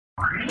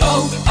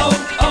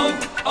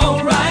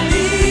O'Reilly!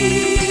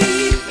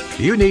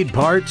 You need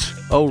parts?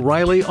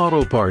 O'Reilly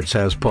Auto Parts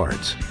has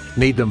parts.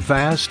 Need them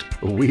fast?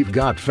 We've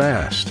got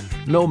fast.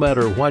 No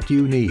matter what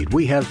you need,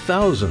 we have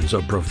thousands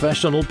of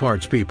professional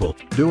parts people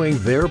doing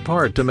their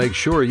part to make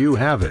sure you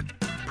have it.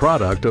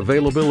 Product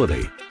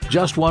availability.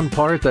 Just one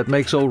part that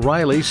makes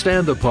O'Reilly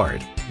stand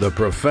apart. The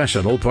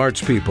professional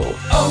parts people.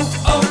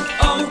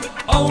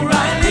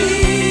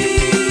 O'Reilly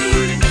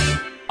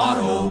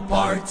Auto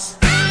Parts.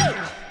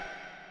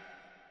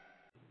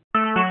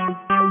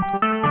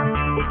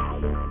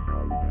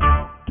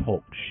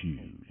 Talk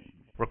shoes.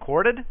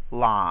 Recorded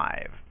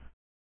live.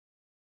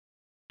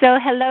 So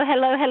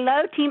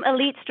hello, Team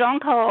Elite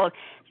Stronghold.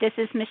 This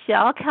is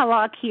Michelle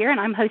Kellogg here, and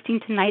I'm hosting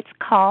tonight's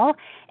call,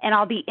 and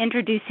I'll be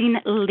introducing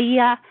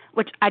Leah,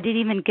 which I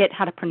didn't even get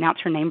how to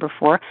pronounce her name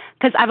before,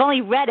 because I've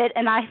only read it,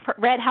 and I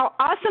read how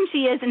awesome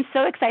she is, and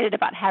so excited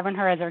about having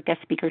her as our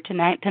guest speaker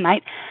tonight.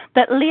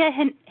 But Leah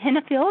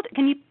Hennefield,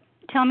 can you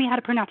tell me how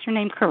to pronounce your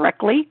name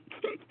correctly?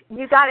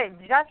 You got it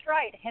just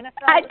right. You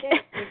got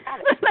it.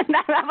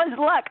 That was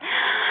luck.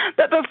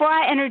 But before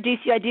I introduce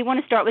you, I do want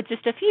to start with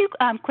just a few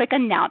quick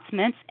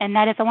announcements, and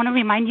that is I want to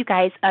remind you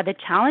guys of the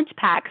challenge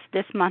packs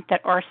this month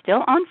that are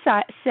still on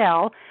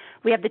sale.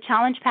 We have the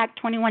challenge pack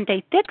 21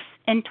 Day Fix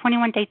and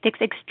 21 Day Fix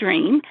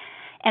Extreme,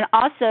 and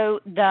also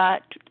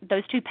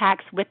those two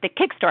packs with the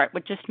Kickstart,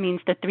 which just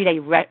means the 3-day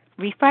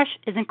refresh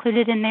is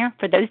included in there.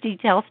 For those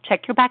details,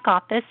 check your back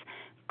office.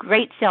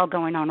 Great sale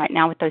going on right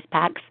now with those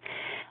packs.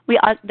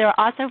 They're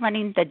also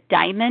running the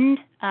Diamond.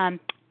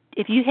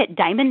 If you hit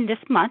Diamond this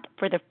month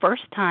for the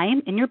first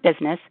time in your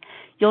business,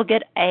 you'll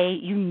get a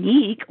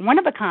unique,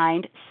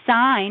 one-of-a-kind,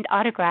 signed,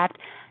 autographed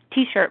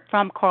T-shirt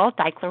from Carl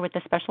Deichler with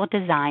a special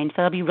design.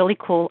 So it'll be really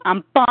cool.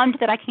 I'm bummed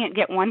that I can't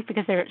get one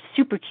because they're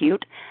super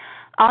cute.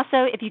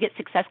 Also, if you get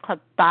Success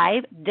Club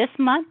 5 this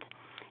month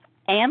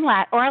and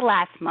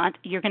last month,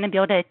 you're going to be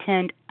able to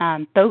attend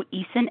Bo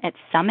Eason at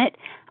Summit.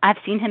 I've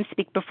seen him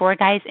speak before,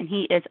 guys, and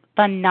he is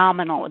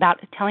phenomenal about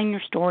telling your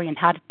story and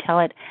how to tell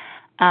it.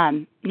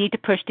 Need to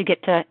push to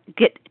get to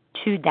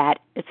that.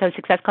 So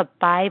Success Club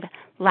 5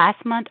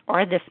 last month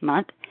or this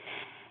month.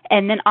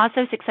 And then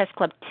also Success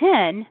Club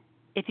 10,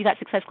 if you got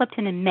Success Club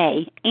 10 in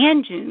May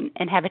and June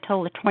and have a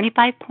total of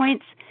 25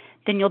 points,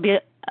 then you'll be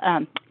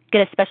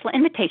get a special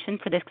invitation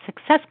for the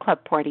Success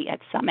Club party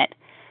at Summit.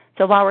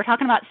 So while we're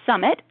talking about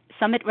Summit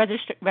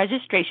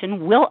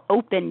registration will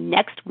open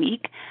next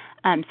week.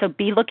 So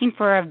be looking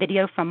for a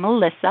video from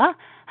Melissa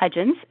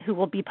Hudgens, who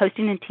will be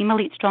posting in Team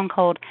Elite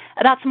Stronghold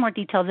about some more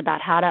details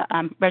about how to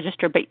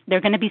register. But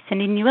they're going to be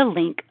sending you a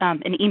link,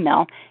 an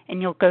email,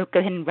 and you'll go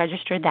ahead and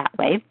register that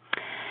way.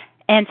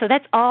 And so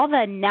that's all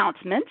the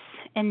announcements.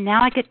 And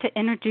now I get to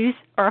introduce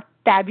our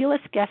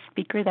fabulous guest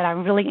speaker that I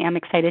really am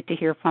excited to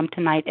hear from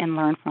tonight and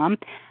learn from,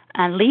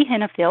 Lee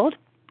Hennefield.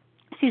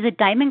 She's a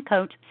Diamond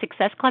Coach,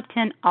 Success Club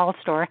 10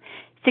 All-Star,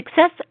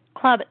 Success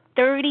Club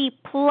 30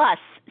 Plus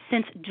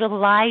since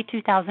July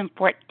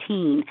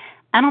 2014.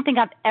 I don't think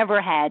I've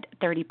ever had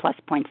 30-plus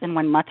points in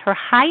 1 month. Her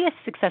highest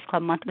Success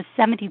Club month was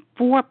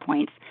 74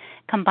 points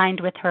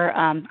combined with her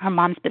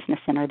mom's business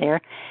center there.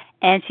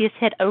 And she has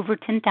hit over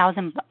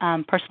 10,000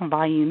 personal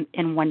volume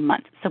in 1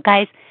 month. So,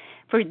 guys,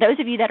 for those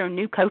of you that are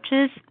new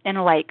coaches and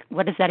are like,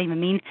 what does that even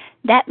mean?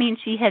 That means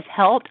she has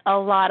helped a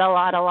lot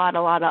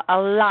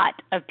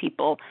of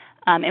people.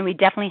 And we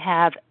definitely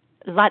have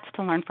lots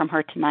to learn from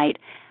her tonight.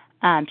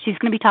 She's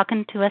going to be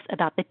talking to us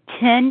about the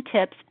 10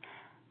 tips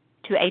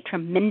to a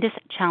tremendous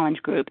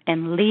challenge group.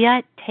 And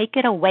Leah, take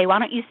it away. Why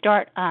don't you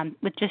start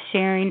with just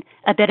sharing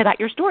a bit about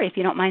your story, if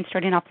you don't mind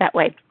starting off that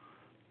way.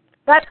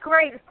 That's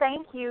great.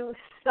 Thank you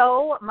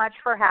so much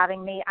for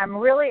having me. I'm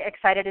really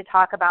excited to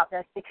talk about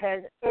this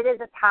because it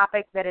is a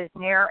topic that is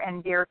near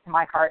and dear to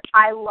my heart.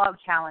 I love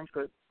challenge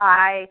groups.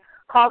 I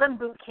call them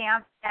boot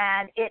camps,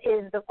 and it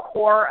is the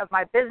core of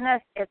my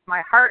business. It's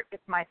my heart.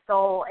 It's my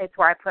soul. It's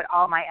where I put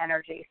all my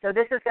energy. So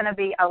this is going to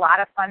be a lot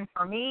of fun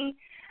for me,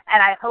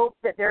 and I hope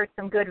that there's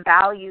some good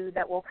value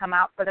that will come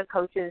out for the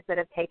coaches that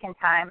have taken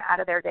time out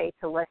of their day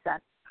to listen.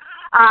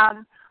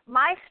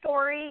 My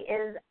story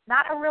is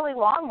not a really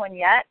long one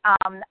yet.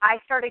 I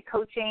started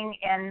coaching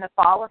in the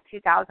fall of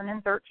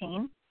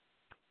 2013,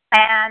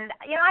 and,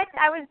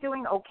 I was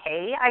doing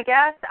okay, I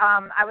guess.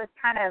 I was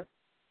kind of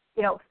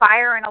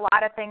firing a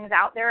lot of things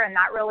out there and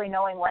not really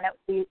knowing when it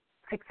would be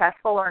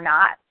successful or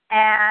not.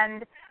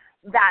 And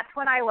that's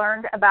when I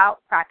learned about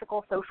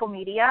practical social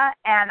media,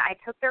 and I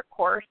took their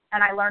course,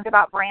 and I learned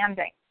about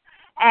branding.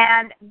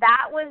 And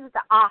that was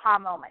the aha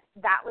moment.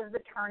 That was the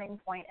turning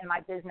point in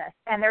my business.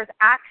 And there's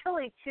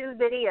actually 2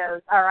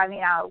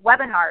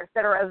 webinars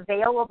that are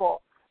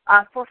available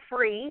for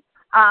free.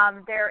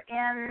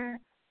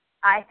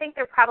 I think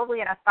they're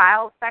probably in a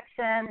files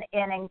section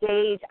in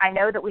Engage. I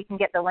know that we can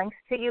get the links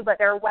to you, but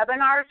there are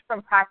webinars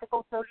from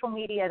Practical Social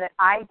Media that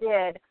I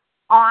did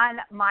on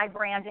my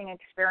branding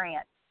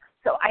experience.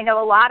 So I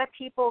know a lot of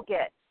people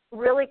get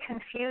really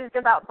confused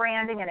about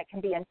branding, and it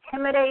can be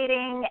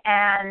intimidating,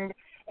 and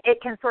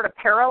it can sort of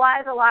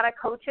paralyze a lot of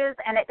coaches,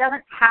 and it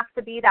doesn't have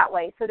to be that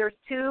way. So there's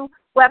 2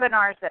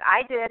 webinars that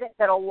I did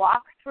that'll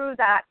walk through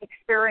that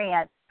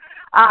experience.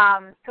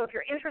 So if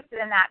you're interested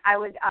in that, I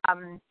would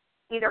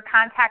either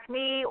contact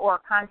me or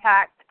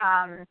contact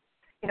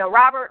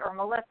Robert or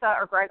Melissa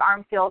or Greg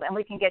Armfield, and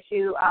we can get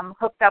you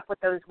hooked up with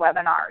those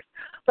webinars.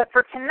 But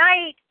for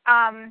tonight,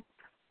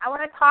 I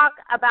want to talk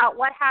about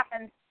what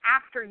happens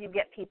after you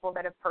get people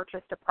that have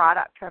purchased a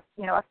product,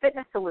 a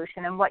fitness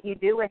solution, and what you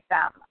do with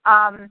them.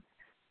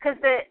 Because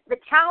the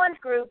challenge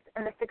groups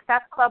and the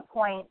Success Club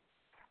points,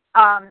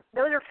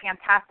 those are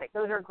fantastic.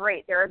 Those are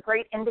great. They're a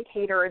great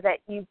indicator that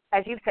you,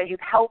 as you've said, you've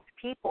helped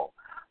people.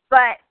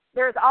 But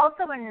there's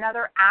also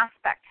another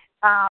aspect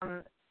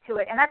to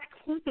it, and that's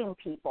keeping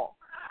people.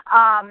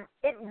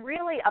 It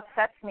really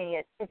upsets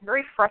me. It's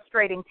very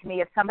frustrating to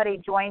me if somebody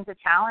joins a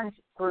challenge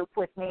group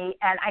with me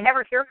and I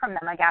never hear from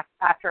them, I guess,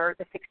 after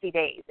the 60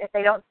 days. If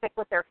they don't stick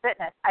with their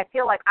fitness, I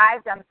feel like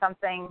I've done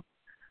something.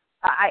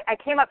 I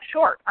came up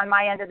short on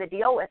my end of the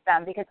deal with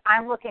them because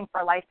I'm looking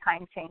for a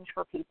lifetime change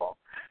for people.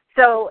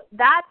 So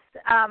that's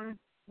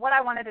what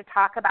I wanted to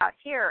talk about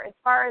here. As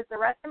far as the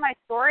rest of my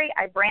story,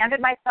 I branded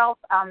myself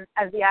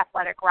as the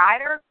athletic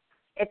rider.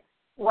 It's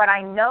what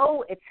I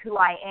know. It's who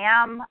I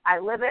am. I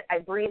live it. I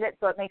breathe it.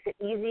 So it makes it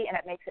easy and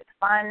it makes it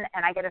fun.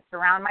 And I get to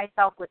surround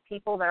myself with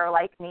people that are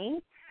like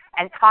me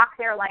and talk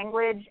their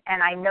language.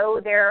 And I know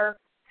their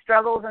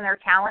struggles and their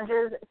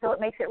challenges. So it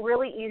makes it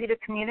really easy to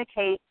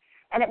communicate.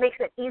 And it makes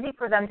it easy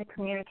for them to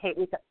communicate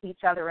with each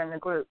other in the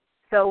group.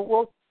 So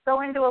we'll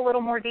go into a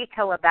little more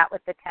detail of that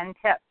with the 10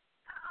 tips.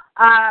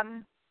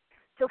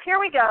 So here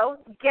we go.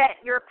 Get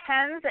your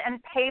pens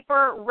and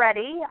paper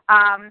ready.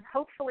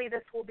 Hopefully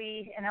this will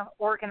be in an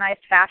organized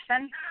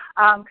fashion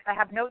because I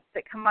have notes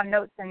that come on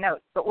notes and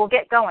notes, but we'll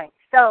get going.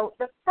 So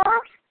the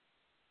first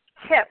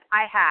tip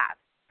I have,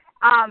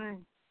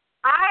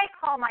 I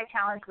call my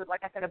challenge group,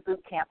 like I said, a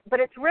boot camp,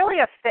 but it's really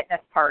a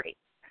fitness party.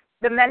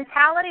 The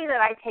mentality that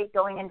I take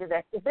going into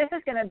this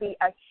is going to be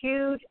a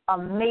huge,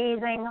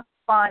 amazing,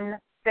 fun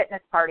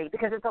fitness party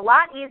because it's a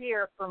lot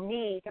easier for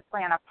me to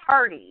plan a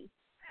party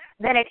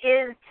than it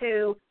is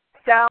to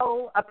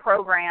sell a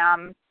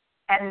program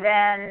and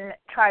then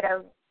try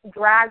to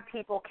drag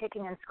people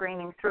kicking and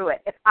screaming through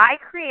it. If I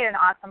create an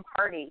awesome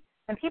party,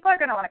 then people are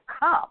going to want to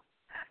come.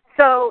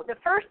 So the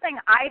first thing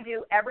I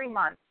do every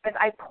month is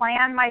I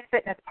plan my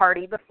fitness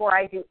party before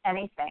I do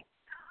anything.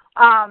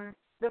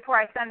 Before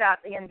I send out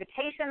the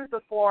invitations,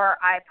 before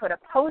I put a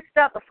post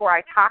up, before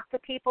I talk to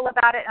people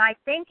about it, and I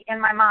think in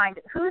my mind,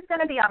 who's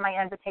going to be on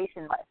my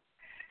invitation list?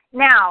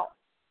 Now,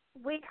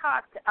 we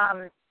talked,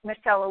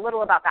 Michelle, a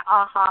little about the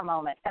aha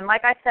moment. And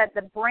like I said,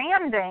 the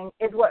branding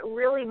is what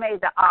really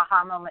made the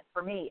aha moment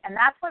for me. And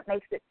that's what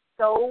makes it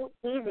so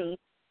easy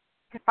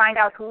to find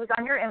out who's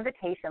on your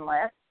invitation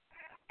list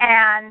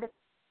and,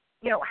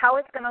 how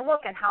it's going to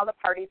look and how the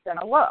party's going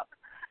to look.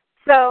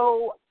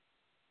 So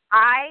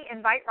I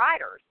invite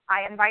riders.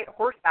 I invite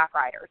horseback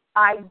riders.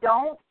 I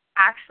don't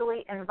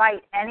actually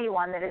invite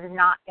anyone that is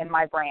not in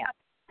my brand.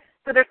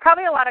 So there's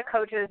probably a lot of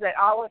coaches that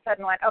all of a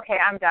sudden went, okay,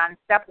 I'm done,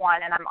 step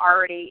one, and I'm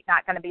already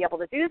not going to be able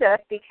to do this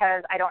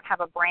because I don't have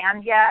a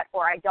brand yet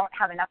or I don't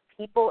have enough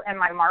people in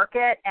my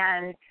market,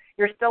 and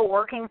you're still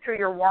working through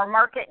your warm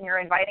market and you're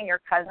inviting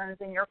your cousins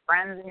and your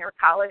friends and your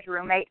college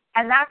roommate,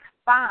 and that's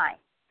fine.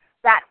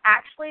 That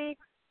actually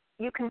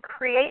you can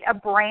create a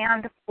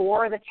brand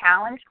for the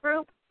challenge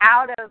group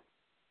out of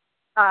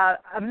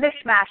a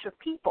mishmash of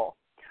people.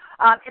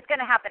 It's going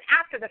to happen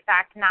after the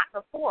fact, not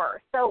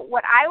before. So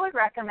what I would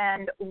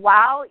recommend,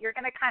 while you're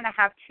going to kind of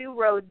have 2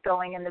 roads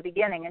going in the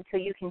beginning until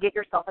you can get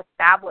yourself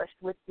established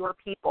with your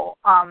people,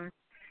 and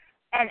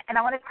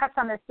I want to touch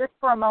on this just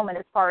for a moment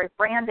as far as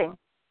branding.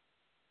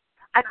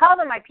 I call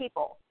them my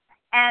people.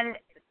 And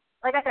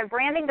like I said,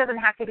 branding doesn't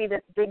have to be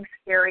this big,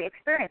 scary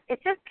experience.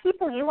 It's just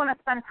people you want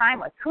to spend time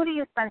with. Who do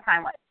you spend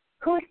time with?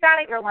 Who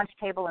sat at your lunch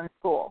table in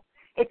school?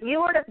 If you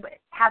were to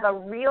have a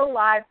real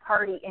live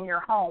party in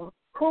your home,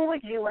 who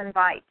would you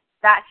invite?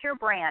 That's your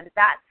brand.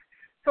 That's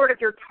sort of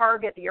your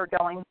target that you're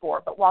going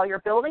for. But while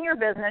you're building your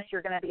business,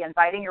 you're going to be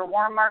inviting your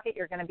warm market.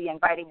 You're going to be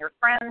inviting your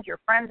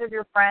friends of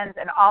your friends,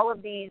 and all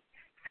of these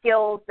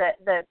skills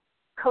that the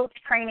coach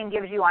training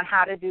gives you on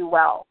how to do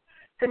well.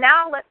 So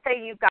now let's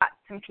say you've got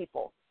some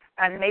people,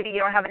 and maybe you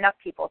don't have enough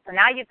people. So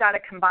now you've got to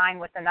combine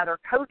with another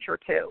coach or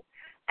 2.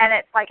 And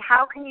it's like,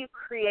 how can you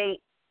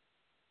create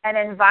an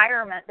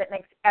environment that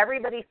makes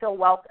everybody feel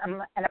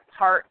welcome and a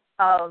part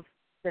of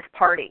this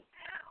party?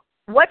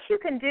 What you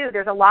can do,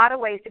 there's a lot of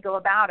ways to go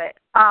about it,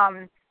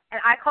 and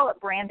I call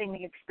it branding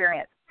the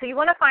experience. So you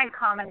want to find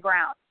common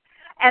ground.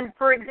 And,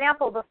 for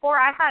example, before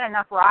I had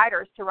enough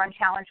riders to run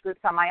challenge groups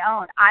on my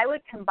own, I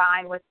would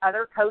combine with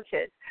other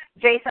coaches.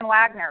 Jason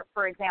Wagner,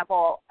 for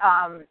example,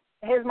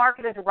 his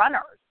market is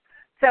runners.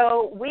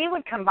 So we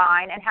would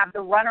combine and have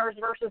the runners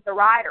versus the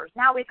riders.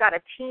 Now we've got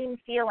a team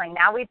feeling.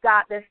 Now we've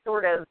got this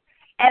sort of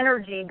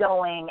energy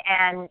going,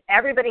 and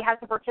everybody has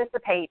to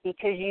participate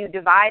because you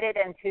divide it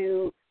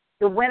into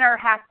The winner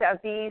has to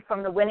be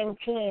from the winning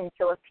team,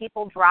 so if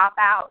people drop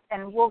out,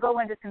 and we'll go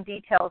into some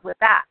details with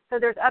that. So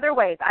there's other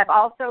ways. I've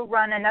also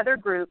run another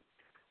group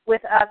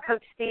with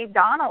Coach Steve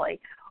Donnelly.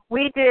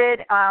 We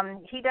did,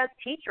 he does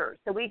teachers,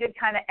 so we did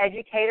kind of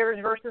educators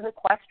versus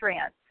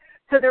equestrians.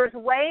 So there's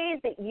ways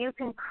that you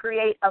can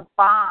create a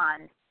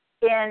bond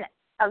in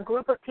a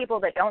group of people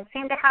that don't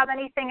seem to have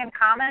anything in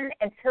common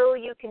until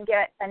you can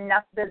get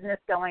enough business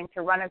going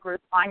to run a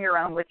group on your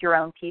own with your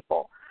own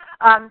people.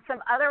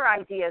 Some other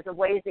ideas of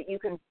ways that you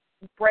can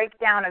break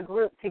down a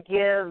group to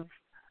give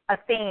a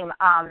theme.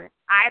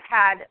 I've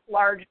had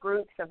large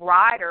groups of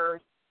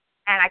riders,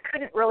 and I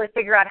couldn't really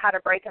figure out how to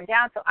break them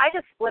down, so I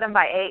just split them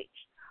by age.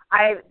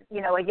 A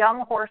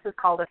young horse is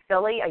called a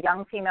filly, a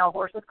young female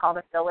horse is called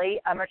a filly,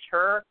 a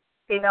mature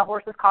female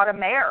horse is called a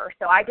mare.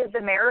 So I did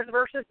the mares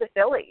versus the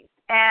fillies,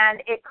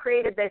 and it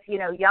created this,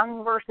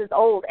 young versus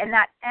old. And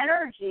that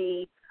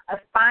energy of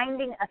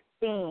finding a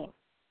theme,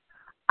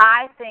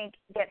 I think,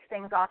 gets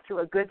things off to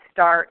a good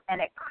start, and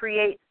it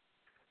creates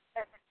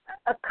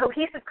a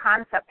cohesive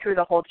concept through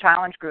the whole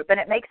challenge group, and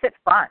it makes it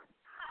fun.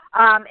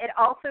 It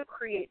also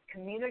creates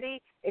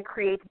community. It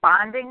creates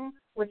bonding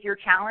with your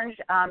challengers,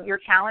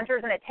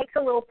 and it takes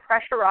a little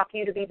pressure off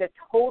you to be the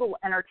total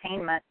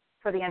entertainment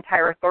for the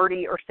entire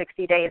 30 or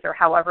 60 days or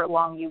however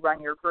long you run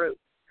your group.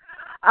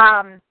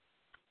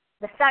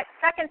 The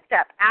second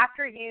step,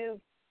 after you've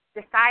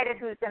decided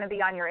who's going to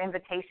be on your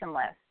invitation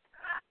list,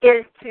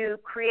 is to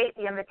create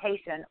the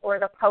invitation or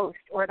the post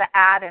or the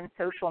ad in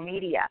social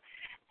media.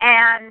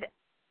 And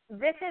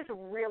this is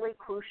really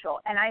crucial,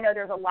 and I know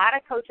there's a lot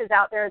of coaches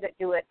out there that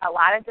do it a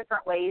lot of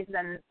different ways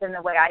than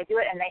the way I do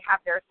it, and they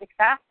have their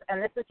success,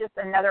 and this is just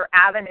another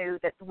avenue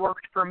that's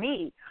worked for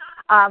me.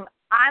 I'm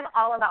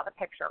all about the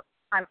picture.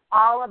 I'm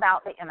all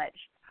about the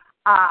image.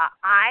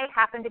 I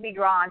happen to be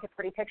drawn to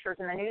pretty pictures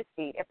in the news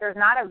feed. If there's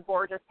not a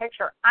gorgeous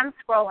picture, I'm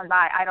scrolling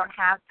by. I don't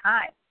have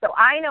time. So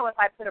I know if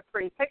I put a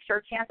pretty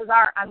picture, chances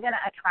are I'm going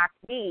to attract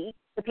the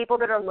people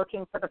that are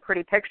looking for the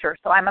pretty picture.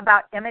 So I'm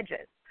about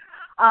images.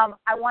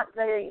 I want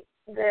the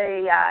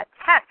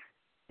text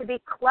to be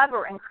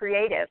clever and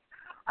creative.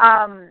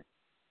 I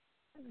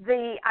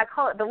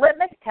call it the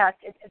litmus test.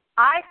 If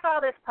I saw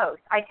this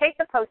post, I take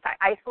the post, I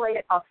isolate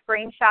it, I'll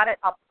screenshot it,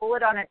 I'll pull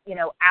it on it,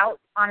 out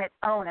on its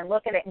own and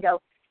look at it and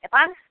go, if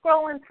I'm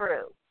scrolling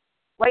through,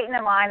 waiting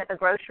in line at the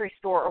grocery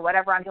store or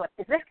whatever I'm doing,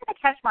 is this going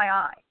to catch my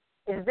eye?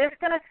 Is this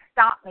going to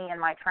stop me in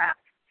my tracks?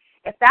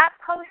 If that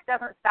post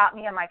doesn't stop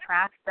me in my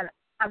tracks, then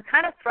I'm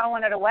kind of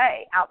throwing it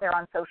away out there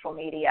on social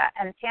media.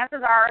 And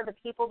chances are the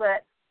people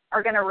that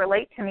are going to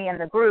relate to me in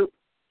the group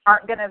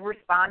aren't going to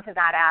respond to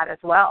that ad as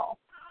well.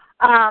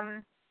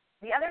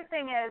 The other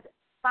thing is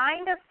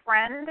find a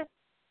friend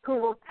who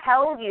will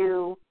tell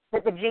you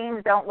that the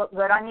jeans don't look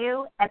good on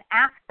you and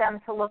ask them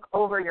to look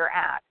over your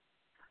ad.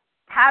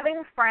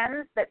 Having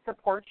friends that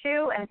support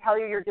you and tell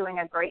you you're doing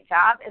a great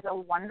job is a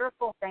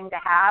wonderful thing to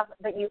have,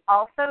 but you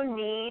also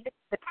need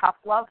the tough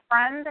love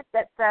friend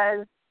that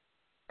says,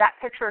 that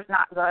picture is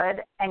not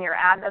good and your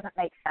ad doesn't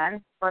make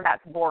sense or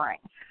that's boring.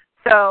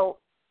 So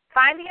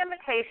find the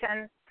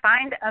invitation,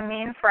 find a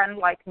mean friend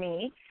like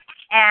me,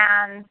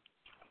 and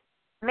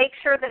make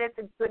sure that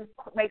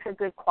makes a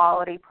good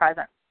quality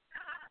present.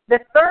 The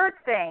third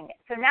thing,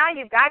 so now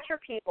you've got your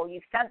people,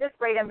 you've sent this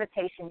great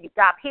invitation, you've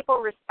got people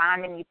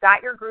responding, you've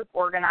got your group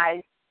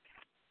organized.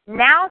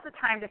 Now's the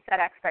time to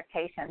set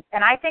expectations.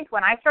 And I think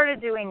when I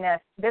started doing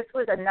this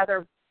was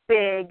another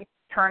big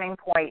turning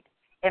point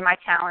in my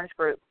challenge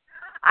group.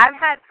 I've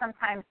had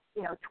sometimes,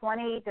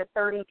 20 to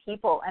 30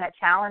 people in a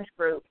challenge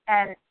group,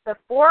 and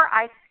before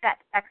I set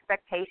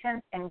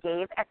expectations and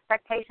gave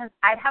expectations,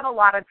 I'd have a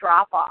lot of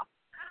drop-off.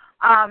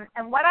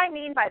 And what I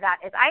mean by that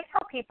is I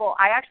tell people,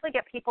 I actually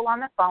get people on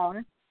the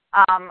phone.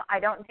 I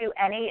don't do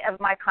any of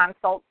my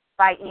consults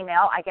by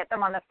email. I get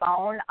them on the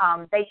phone.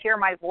 They hear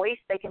my voice.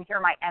 They can hear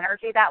my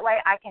energy that way.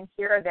 I can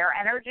hear their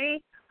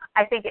energy.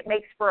 I think it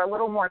makes for a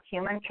little more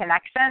human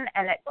connection,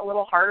 and it's a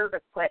little harder to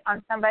put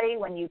on somebody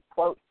when you,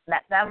 quote,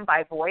 met them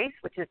by voice,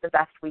 which is the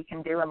best we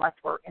can do unless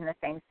we're in the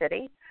same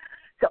city.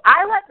 So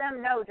I let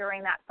them know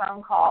during that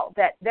phone call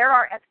that there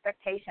are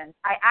expectations.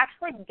 I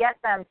actually get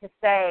them to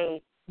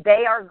say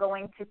they are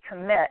going to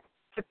commit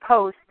to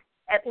post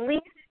at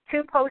least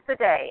 2 posts a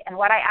day. And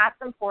what I ask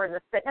them for is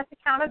a fitness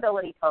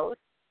accountability post,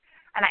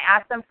 and I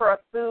ask them for a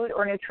food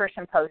or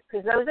nutrition post,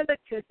 because those are the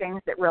 2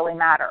 things that really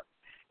matter.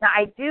 Now,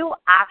 I do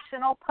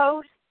optional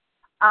posts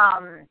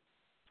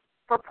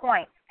for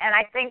points, and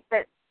I think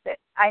that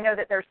I know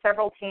that there's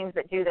several teams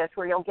that do this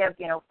where you'll give,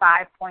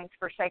 5 points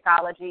for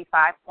Shakeology,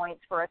 5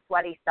 points for a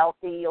sweaty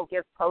selfie. You'll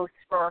give posts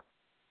for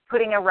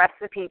putting a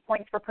recipe,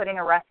 points for putting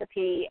a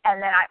recipe, and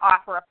then I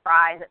offer a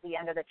prize at the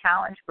end of the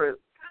challenge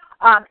group.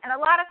 And a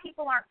lot of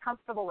people aren't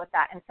comfortable with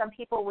that, and some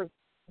people would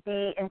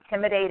be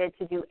intimidated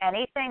to do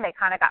anything. They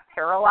kind of got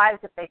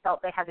paralyzed if they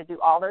felt they had to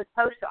do all those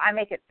posts. So I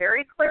make it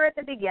very clear at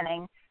the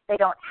beginning. They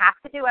don't have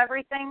to do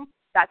everything.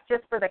 That's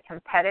just for the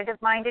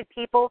competitive-minded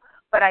people.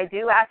 But I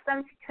do ask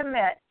them to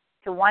commit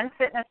to 1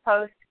 fitness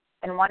post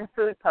and 1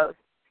 food post.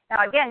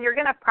 Now, again, you're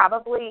going to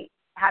probably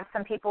have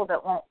some people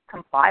that won't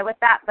comply with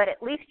that, but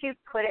at least you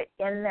put it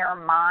in their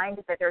mind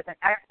that there's an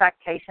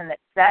expectation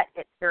that's set.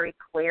 It's very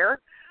clear.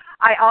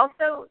 I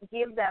also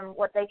give them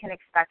what they can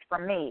expect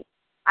from me.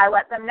 I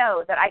let them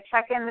know that I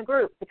check in the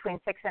group between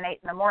 6 and 8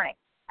 in the morning.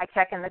 I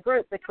check in the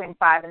group between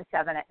 5 and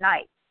 7 at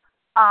night.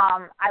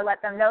 I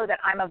let them know that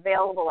I'm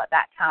available at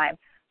that time.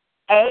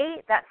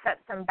 That sets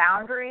some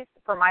boundaries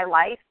for my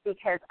life,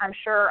 because I'm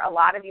sure a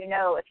lot of you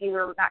know, if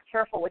you're not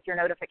careful with your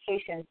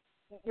notifications,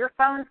 your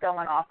phone's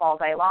going off all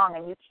day long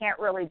and you can't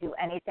really do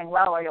anything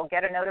well, or you'll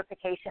get a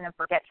notification and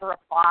forget to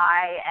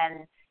reply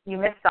and you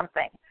miss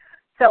something.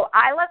 So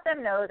I let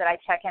them know that I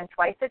check in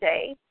twice a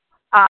day.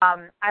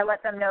 I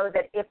let them know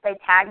that if they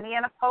tag me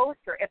in a post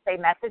or if they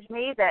message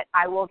me, that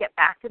I will get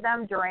back to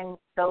them during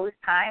those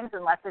times,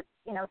 unless it's,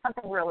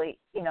 something really,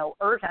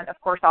 urgent. Of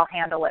course, I'll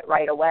handle it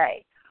right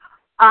away.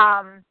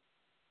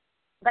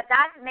 But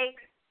that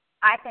makes,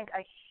 I think,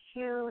 a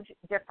huge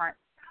difference.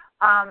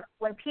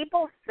 When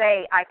people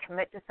say I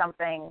commit to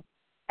something,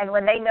 and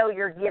when they know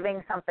you're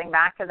giving something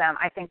back to them,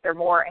 I think they're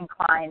more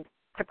inclined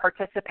to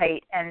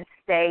participate and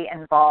stay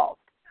involved.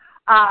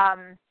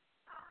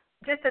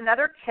 Just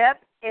another tip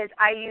is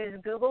I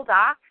use Google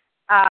Docs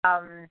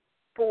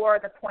for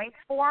the points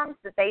forms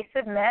that they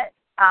submit.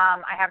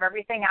 I have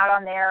everything out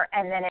on there,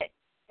 and then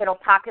it'll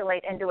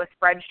populate into a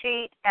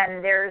spreadsheet,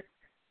 and there's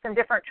some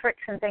different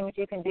tricks and things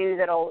you can do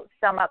that'll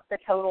sum up the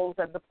totals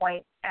of the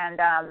points and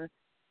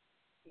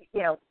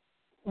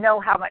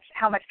know how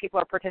much people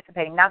are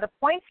participating. Now, the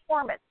points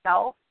form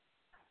itself,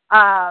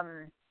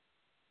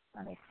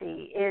 let me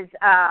see, is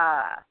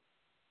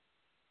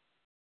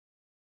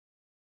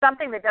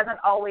something that doesn't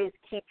always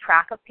keep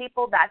track of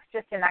people. That's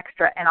just an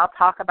extra, and I'll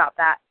talk about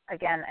that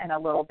again in a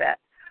little bit.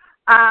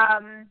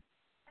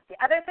 The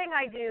other thing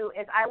I do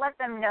is I let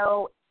them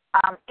know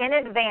in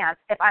advance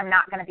if I'm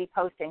not going to be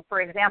posting.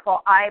 For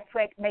example, I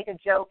make a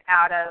joke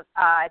out of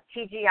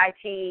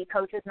TGIT,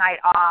 Coach's Night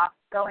Off,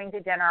 going to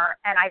dinner,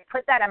 and I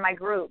put that in my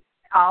group.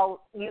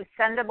 I'll use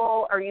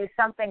Sendable or use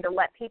something to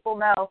let people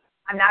know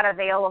I'm not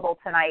available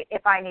tonight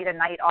if I need a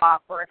night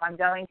off, or if I'm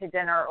going to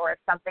dinner, or if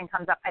something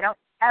comes up. I don't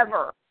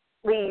ever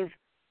leave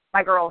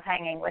my girls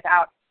hanging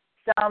without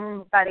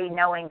somebody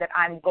knowing that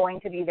I'm going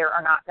to be there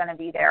or not going to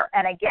be there.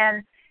 And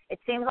again, it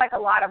seems like a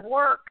lot of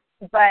work,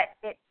 but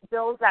it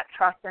builds that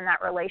trust in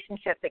that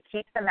relationship that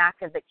keeps them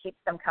active, that keeps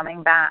them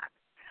coming back.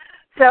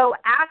 So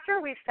after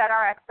we've set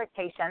our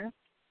expectations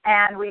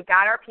and we've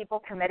got our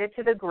people committed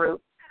to the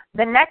group,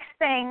 the next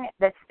thing,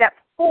 that's step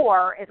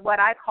 4, is what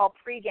I call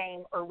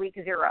pregame or week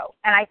 0.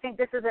 And I think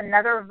this is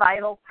another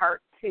vital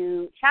part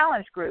to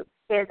challenge groups,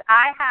 is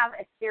I have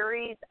a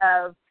series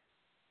of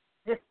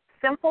just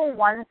simple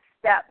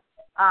one-step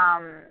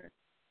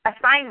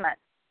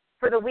assignments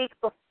for the week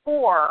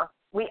before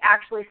we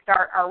actually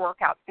start our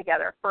workouts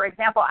together. For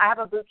example, I have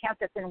a boot camp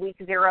that's in week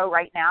 0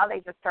 right now. They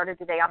just started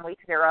today on week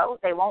 0.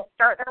 They won't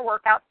start their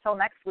workouts till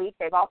next week.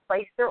 They've all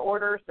placed their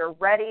orders. They're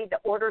ready. The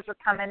orders are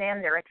coming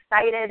in. They're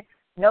excited.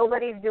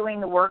 Nobody's doing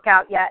the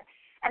workout yet.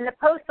 And the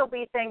posts will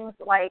be things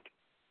like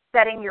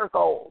setting your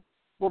goals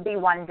will be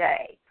one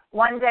day.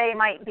 One day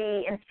might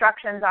be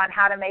instructions on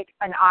how to make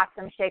an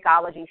awesome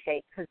Shakeology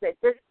shake, because at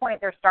this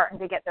point they're starting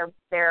to get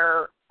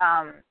their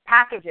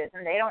packages,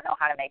 and they don't know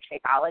how to make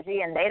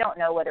Shakeology, and they don't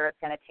know whether it's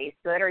going to taste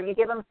good, or you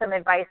give them some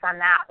advice on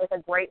that with a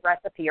great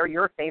recipe or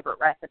your favorite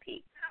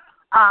recipe.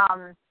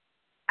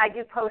 I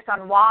do posts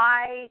on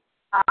why.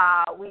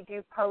 We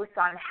do posts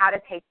on how to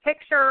take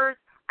pictures.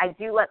 I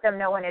do let them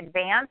know in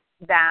advance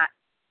that,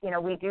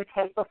 we do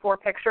take before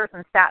pictures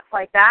and stats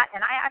like that,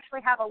 and I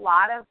actually have a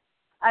lot of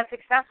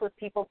success with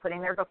people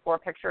putting their before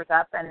pictures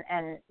up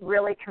and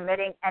really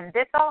committing. And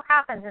this all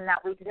happens in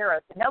that week 0.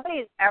 So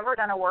nobody's ever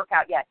done a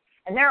workout yet,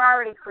 and they're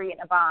already creating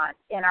a bond.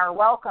 In our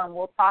welcome,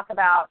 we'll talk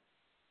about,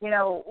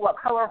 what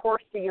color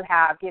horse do you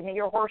have? Give me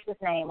your horse's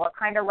name. What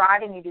kind of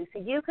riding you do? So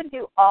you can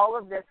do all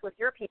of this with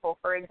your people.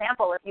 For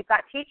example, if you've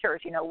got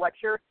teachers,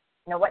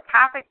 what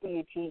topic do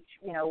you teach?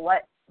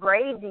 What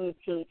grade do you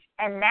teach?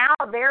 And now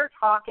they're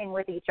talking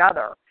with each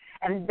other,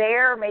 and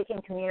they're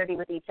making community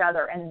with each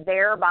other, and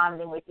they're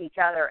bonding with each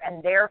other,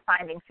 and they're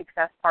finding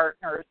success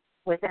partners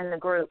within the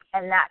group.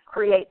 And that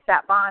creates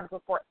that bond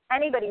before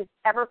anybody's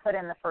ever put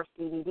in the first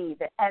DVD.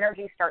 The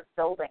energy starts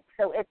building.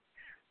 So it's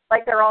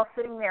like they're all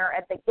sitting there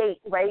at the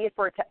gate ready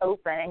for it to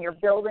open, and you're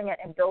building it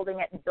and building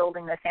it and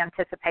building this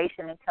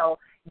anticipation until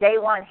day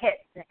 1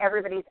 hits and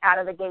everybody's out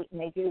of the gate and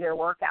they do their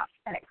workouts,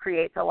 and it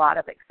creates a lot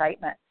of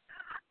excitement.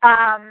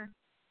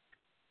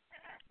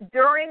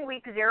 During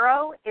week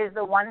 0 is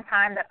the one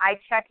time that I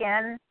check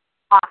in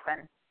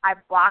often. I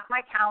block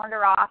my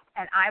calendar off,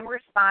 and I'm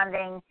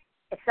responding.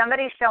 If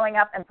somebody's showing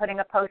up and putting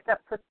a post up,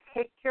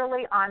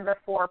 particularly on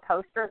before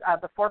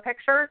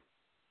pictures,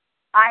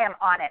 I am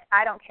on it.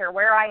 I don't care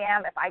where I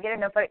am. If I get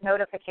a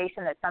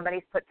notification that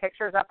somebody's put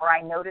pictures up, or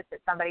I notice that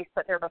somebody's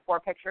put their before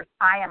pictures,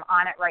 I am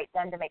on it right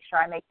then to make sure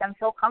I make them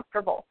feel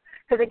comfortable.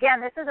 Because, again,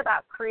 this is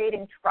about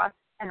creating trust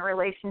and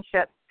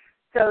relationships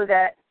so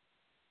that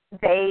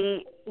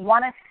they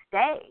want to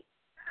stay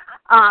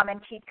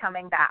and keep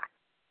coming back.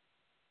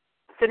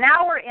 So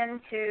now we're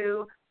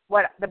into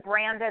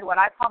what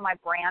I call my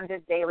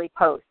branded daily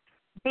posts.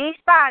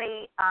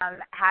 Beachbody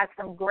has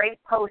some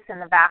great posts in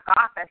the back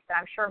office that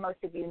I'm sure most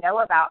of you know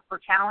about for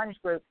challenge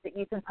groups that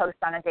you can post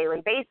on a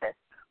daily basis.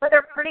 But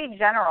they're pretty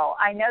general.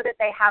 I know that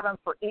they have them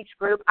for each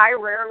group. I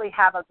rarely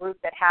have a group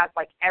that has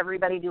like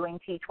everybody doing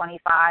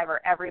T25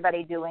 or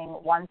everybody doing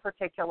one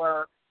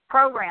particular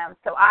program.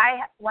 So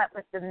I went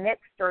with the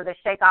mixed or the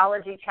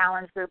Shakeology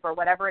challenge group or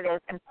whatever it is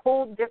and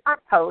pulled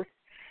different posts.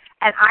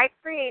 And I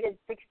created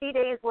 60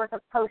 days worth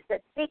of posts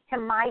that speak to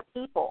my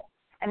people.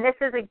 And this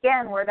is,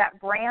 again, where that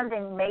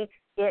branding makes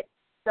it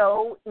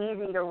so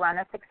easy to run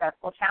a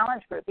successful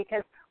challenge group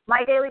because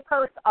my daily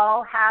posts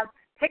all have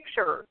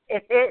pictures.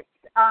 If it's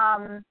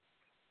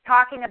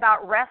talking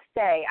about rest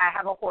day, I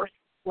have a horse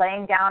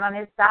laying down on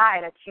his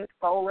side, a cute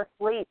foal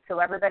asleep, so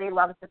everybody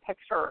loves the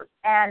pictures.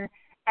 And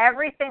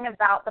everything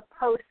about the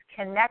post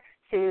connects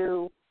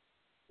to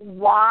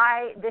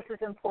why this is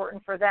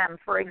important for them.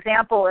 For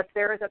example, if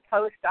there is a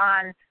post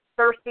on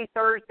Thirsty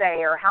Thursday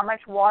or how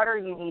much water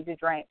you need to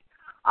drink,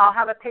 I'll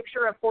have a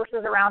picture of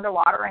horses around a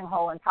watering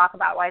hole and talk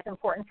about why it's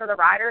important for the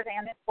riders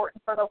and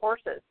important for the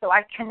horses. So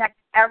I connect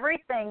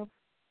everything.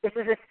 This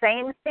is the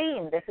same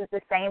theme. This is the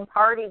same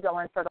party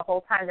going for the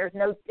whole time. There's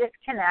no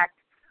disconnect.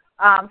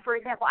 For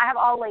example, I have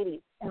all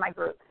ladies in my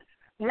group.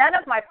 None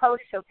of my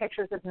posts show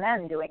pictures of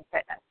men doing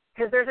fitness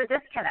because there's a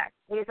disconnect.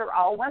 These are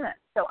all women.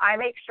 So I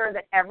make sure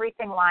that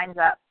everything lines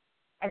up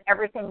and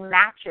everything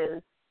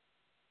matches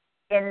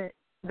in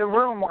the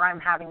room where I'm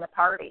having the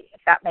party,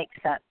 if that makes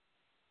sense.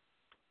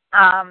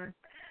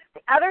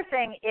 The other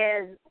thing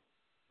is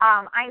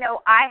I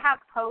know I have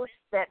posts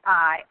that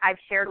I've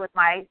shared with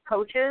my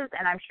coaches,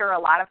 and I'm sure a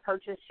lot of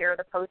coaches share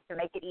the posts to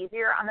make it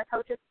easier on the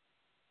coaches.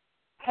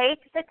 Take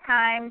the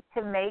time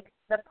to make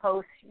the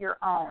post your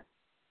own.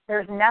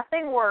 There's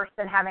nothing worse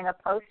than having a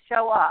post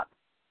show up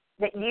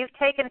that you've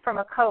taken from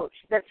a coach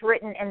that's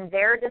written in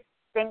their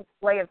distinct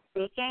way of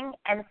speaking,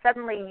 and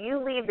suddenly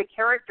you leave the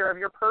character of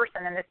your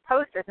person, and this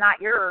post is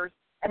not yours,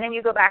 and then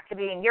you go back to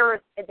being yours.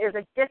 There's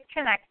a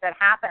disconnect that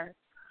happens,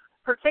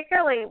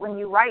 particularly when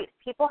you write.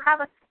 People have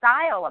a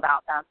style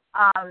about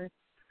them.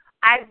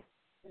 I've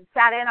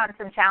sat in on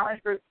some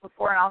challenge groups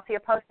before, and I'll see a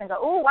post and go,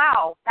 oh,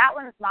 wow, that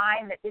one's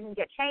mine that didn't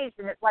get changed.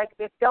 And it's like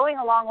it's going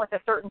along with a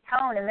certain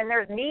tone, and then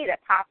there's me that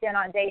popped in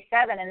on day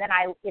 7, and then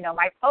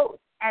my post.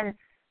 And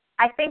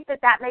I think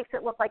that makes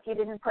it look like you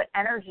didn't put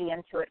energy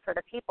into it for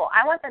the people.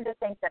 I want them to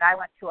think that I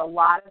went to a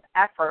lot of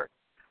effort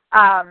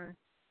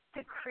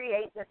to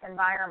create this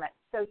environment.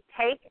 So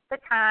take the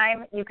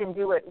time. You can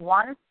do it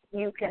once.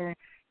 You can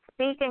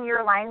speak in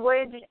your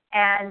language,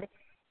 and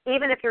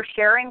even if you're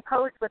sharing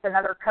posts with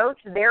another coach,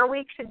 their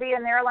week should be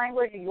in their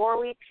language, your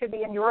week should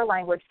be in your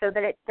language, so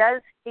that it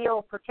does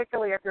feel,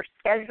 particularly if you're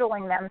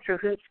scheduling them through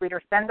Hootsuite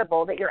or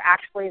Sendable, that you're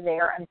actually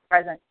there and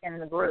present in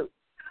the group.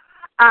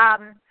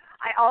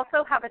 I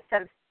also have a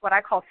set of what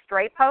I call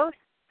stray posts.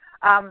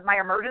 My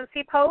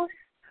emergency posts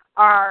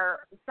are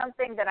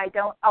something that I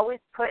don't always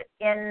put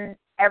in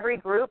every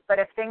group, but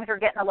if things are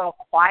getting a little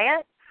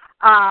quiet,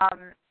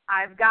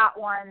 I've got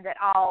one that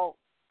I'll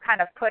kind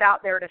of put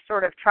out there to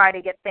sort of try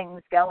to get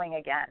things going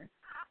again.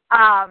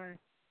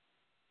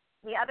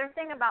 The other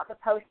thing about the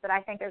post that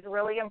I think is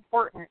really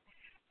important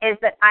is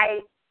that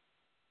I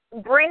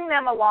bring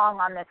them along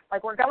on this,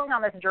 like we're going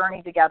on this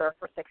journey together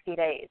for 60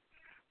 days.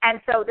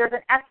 And so there's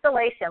an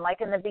escalation. Like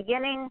in the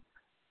beginning,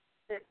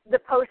 the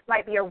post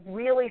might be a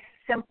really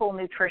simple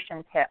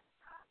nutrition tip.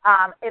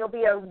 It'll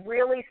be a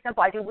really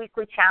simple, I do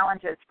weekly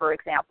challenges, for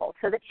example.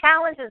 So the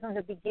challenges in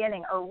the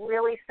beginning are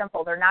really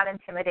simple. They're not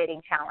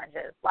intimidating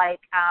challenges. Like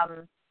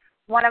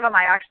one of them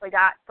I actually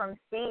got from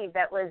Steve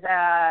that was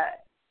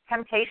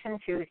Temptation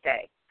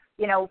Tuesday.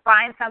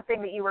 Find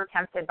something that you were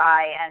tempted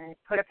by and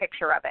put a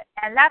picture of it.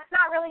 And that's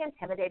not really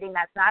intimidating.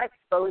 That's not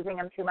exposing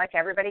them too much.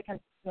 Everybody can,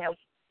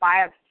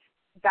 buy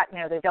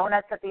the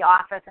donuts at the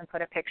office and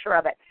put a picture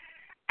of it.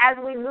 As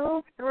we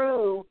move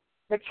through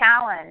the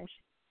challenge,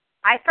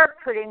 I start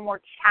putting more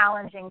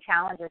challenging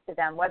challenges to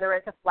them, whether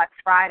it's a Flex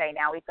Friday.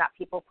 Now we've got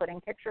people putting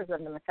pictures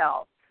of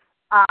themselves.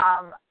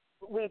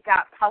 We've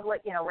got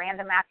public,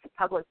 random acts of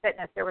public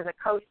fitness. There was a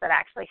coach that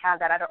actually had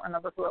that. I don't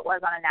remember who it was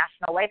on a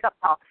national wake-up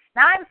call.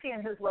 Now I'm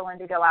seeing who's willing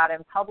to go out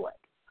in public.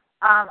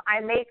 I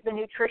make the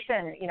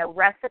nutrition,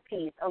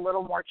 recipes a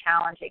little more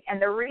challenging.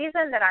 And the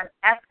reason that I'm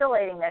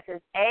escalating this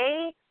is,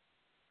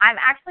 I'm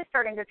actually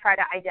starting to try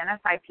to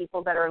identify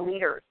people that are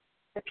leaders,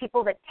 the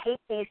people that take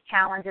these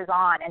challenges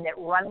on and that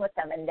run with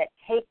them and that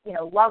take,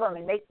 love them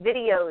and make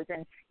videos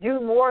and do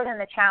more than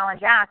the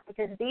challenge asks,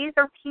 because these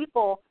are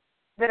people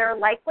that are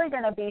likely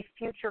going to be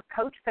future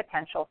coach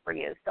potential for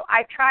you. So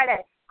I try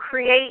to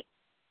create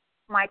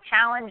my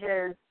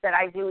challenges that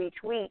I do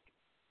each week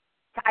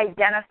to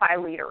identify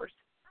leaders.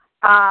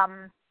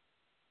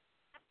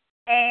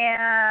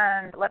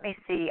 And let me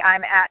see,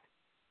 I'm at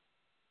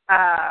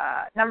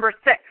number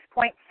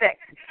 6.6,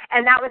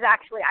 and that was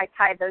actually, I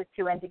tied those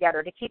two in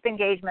together. To keep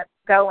engagement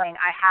going,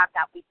 I have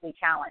that weekly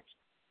challenge.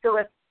 So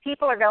if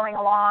people are going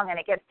along and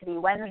it gets to be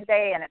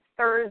Wednesday and it's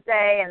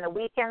Thursday and the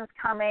weekend's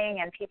coming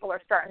and people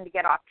are starting to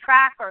get off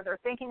track or they're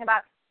thinking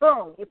about,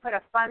 boom, you put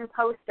a fun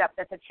post up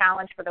that's a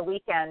challenge for the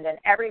weekend, and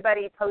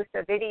everybody posts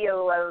a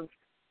video of,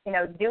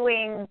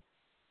 doing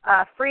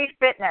free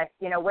fitness.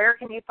 Where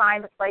can you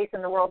find a place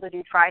in the world to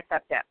do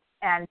tricep dips,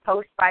 and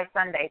post by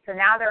Sunday. So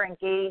now they're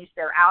engaged.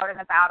 They're out and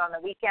about on the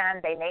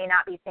weekend. They may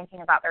not be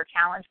thinking about their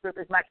challenge group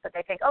as much, but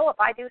they think, oh, if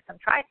I do some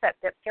tricep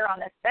dips here on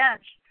this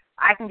bench,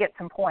 I can get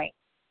some points.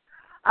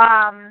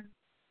 And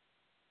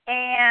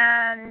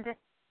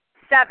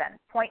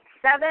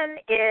 7.7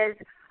 is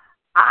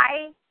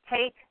I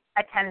take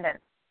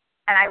attendance,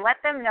 and I let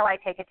them know I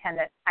take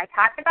attendance. I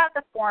talked about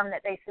the form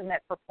that they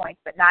submit for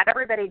points, but not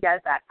everybody does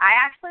that. I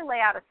actually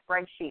lay out a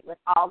spreadsheet with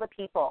all the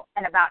people,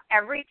 and about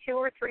every 2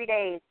 or 3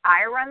 days,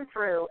 I run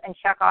through and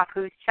check off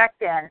who's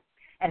checked in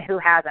and who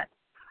hasn't.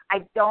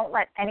 I don't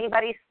let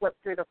anybody slip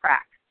through the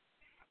cracks.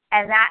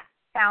 And that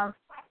sounds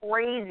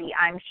crazy,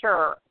 I'm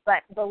sure,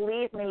 but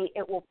believe me,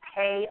 it will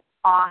pay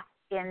off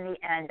in the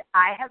end.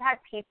 I have had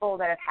people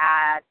that have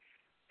had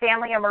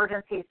family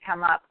emergencies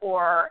come up,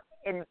 or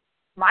in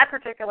my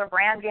particular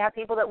brand, you have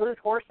people that lose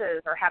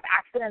horses or have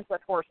accidents with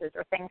horses,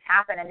 or things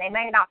happen, and they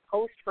may not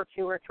post for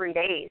 2 or 3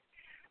 days.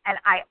 And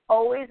I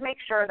always make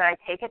sure that I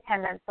take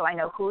attendance so I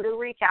know who to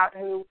reach out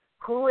to,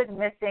 who is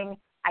missing.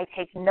 I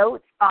take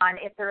notes on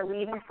if they're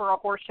leaving for a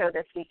horse show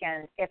this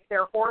weekend, if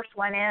their horse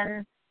went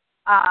in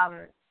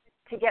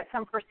to get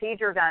some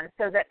procedure done,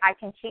 so that I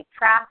can keep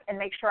track and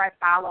make sure I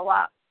follow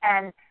up.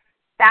 And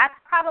that's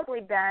probably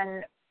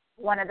been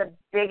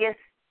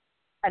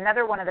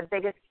another one of the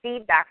biggest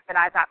feedbacks that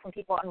I've got from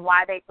people and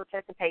why they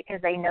participate,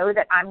 because they know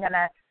that I'm going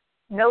to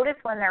notice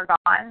when they're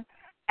gone.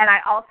 And I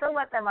also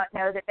let them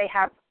know that I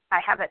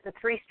have the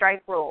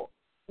 3-strike rule.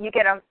 You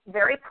get a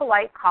very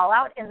polite call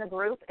out in the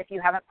group if you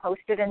haven't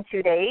posted in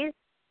 2 days.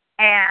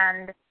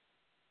 And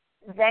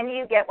then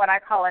you get what I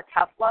call a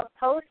tough love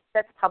post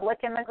that's public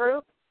in the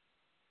group.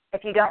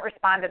 If you don't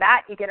respond to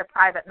that, you get a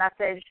private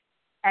message.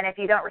 And if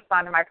you don't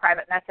respond to my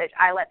private message,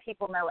 I let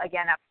people know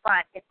again up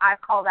front, if I've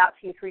called out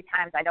to you 3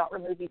 times, I don't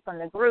remove you from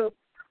the group,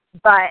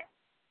 but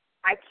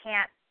I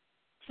can't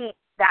keep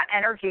that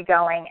energy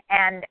going.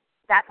 And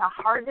that's a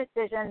hard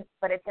decision,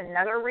 but it's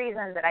another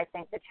reason that I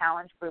think the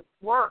challenge groups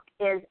work,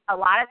 is a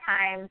lot of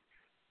times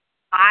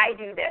I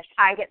do this.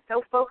 I get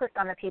so focused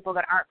on the people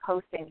that aren't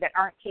posting, that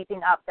aren't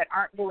keeping up, that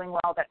aren't doing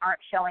well, that aren't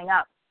showing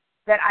up,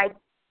 that I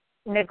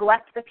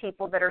neglect the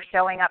people that are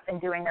showing up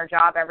and doing their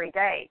job every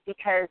day,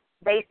 because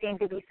they seem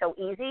to be so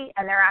easy,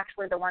 and they're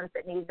actually the ones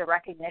that need the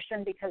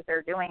recognition because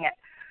they're doing it.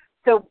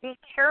 So be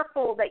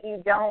careful that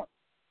you don't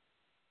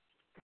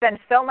spend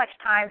so much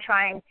time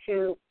trying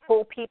to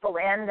pull people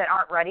in that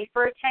aren't ready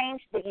for a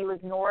change that you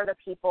ignore the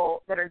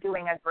people that are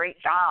doing a great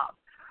job.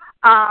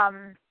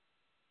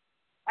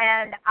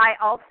 And I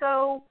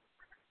also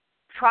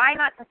try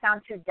not to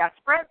sound too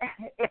desperate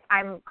if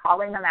I'm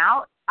calling them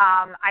out.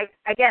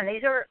 Again,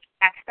 these are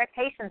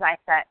expectations I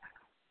set.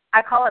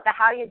 I call it the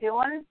how you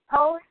doing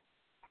post.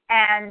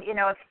 And,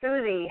 if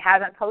Susie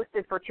hasn't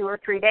posted for 2 or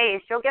 3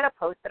 days, she'll get a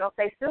post that'll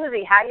say,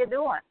 Susie, how you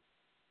doing?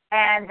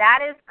 And that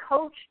is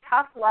Coach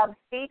Tough Love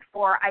speak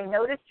for, I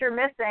noticed you're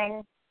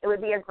missing. It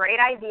would be a great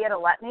idea to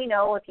let me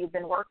know if you've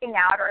been working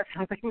out or if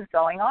something's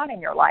going on in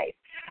your life.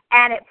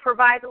 And it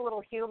provides a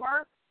little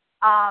humor.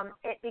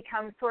 It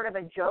becomes sort of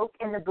a joke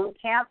in the boot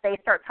camp. They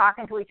start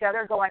talking to each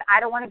other going, I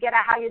don't want to get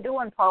a how you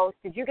doing post.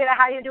 Did you get a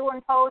how you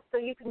doing post? So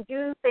you can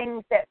do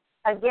things that,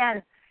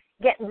 again,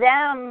 get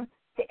them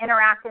to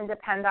interact and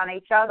depend on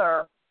each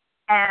other,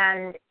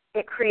 and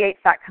it creates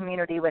that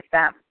community with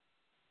them.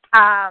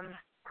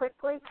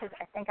 Quickly, because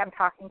I think I'm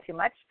talking too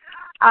much.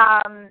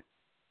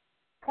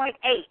 Point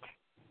 8,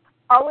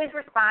 always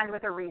respond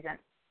with a reason.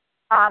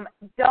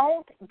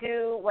 Don't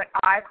do what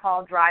I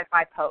call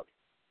drive-by posts.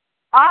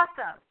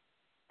 Awesome.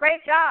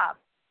 Great job.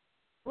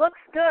 Looks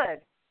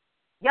good.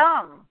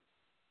 Yum.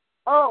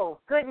 Oh,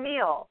 good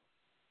meal.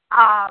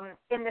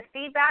 In the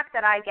feedback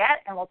that I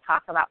get, and we'll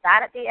talk about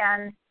that at the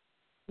end,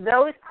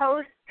 those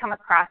posts come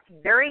across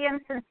very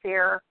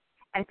insincere,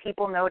 and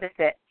people notice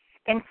it.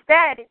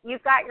 Instead,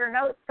 you've got your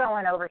notes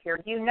going over here.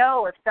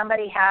 If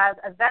somebody has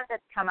a vet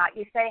that's come out,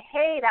 you say,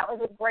 hey, that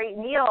was a great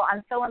meal.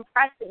 I'm so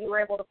impressed that you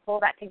were able to pull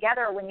that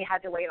together when you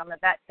had to wait on the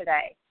vet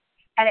today.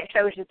 And it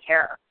shows you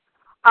care.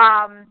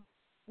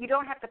 You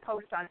don't have to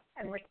post on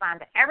and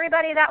respond to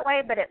everybody that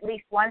way, but at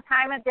least one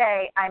time a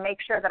day, I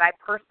make sure that I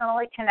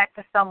personally connect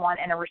to someone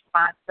in a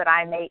response that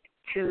I make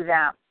to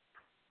them.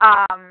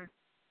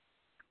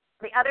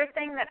 The other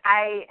thing that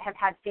I have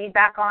had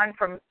feedback on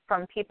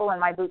from people in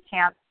my boot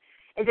camp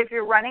is if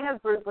you're running a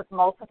group with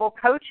multiple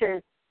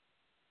coaches,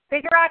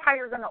 figure out how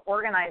you're going to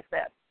organize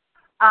this.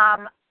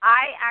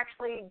 I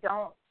actually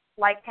don't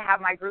like to have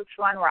my groups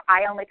run where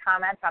I only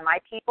comment on my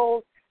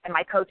people's and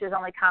my coaches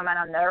only comment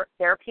on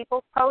their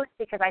people's posts,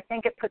 because I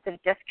think it puts a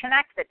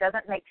disconnect that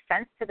doesn't make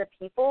sense to the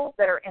people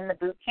that are in the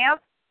boot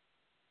camp.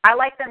 I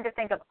like them to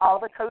think of all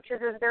the coaches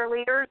as their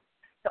leaders,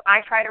 so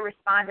I try to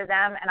respond to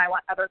them, and I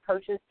want other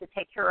coaches to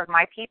take care of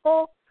my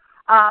people.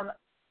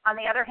 On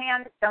the other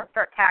hand, don't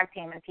start tag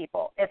teaming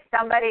people. If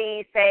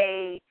somebody,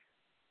 say,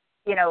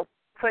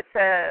 puts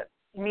a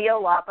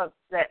meal up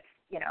that's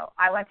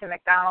I went to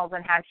McDonald's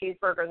and had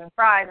cheeseburgers and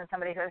fries, and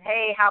somebody says,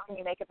 hey, how can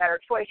you make a better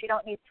choice? You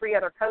don't need 3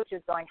 other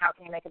coaches going, how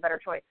can you make a better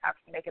choice? How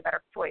can you make a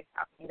better choice?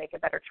 How can you make a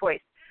better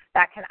choice?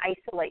 That can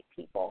isolate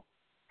people.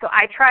 So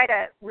I try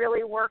to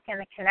really work in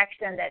the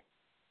connection that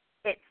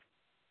it's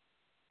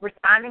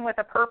responding with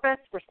a purpose,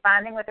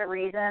 responding with a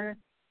reason,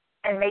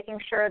 and making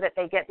sure that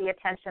they get the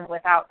attention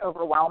without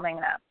overwhelming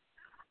them.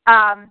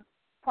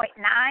 Point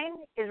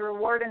 9 is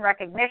reward and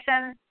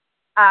recognition.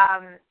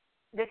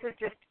 This is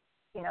just,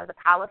 the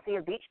policy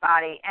of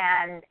Beachbody.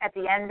 And at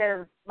the end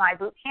of my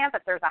boot camp,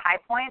 if there's a High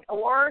Point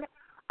award,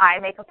 I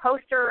make a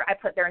poster, I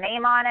put their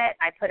name on it,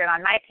 I put it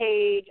on my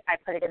page, I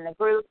put it in the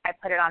group, I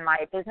put it on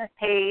my business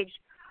page,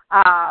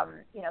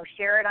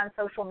 share it on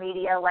social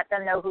media, let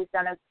them know who's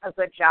done a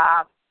good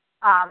job,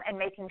 and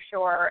making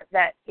sure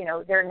that,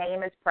 their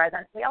name is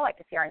present. We all like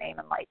to see our name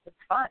in lights. It's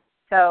fun.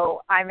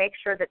 So I make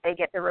sure that they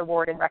get the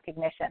reward and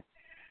recognition.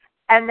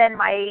 And then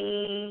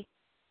my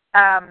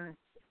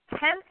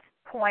 10th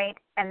point,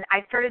 and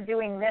I started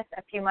doing this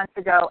a few months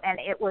ago, and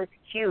it was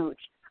huge.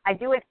 I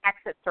do an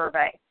exit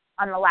survey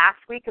on the last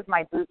week of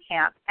my boot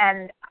camp.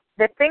 And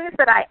the things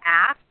that I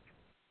ask,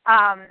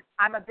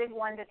 I'm a big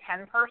 1 to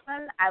 10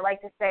 person. I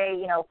like to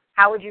say,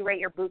 how would you rate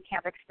your boot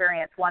camp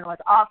experience? 1 was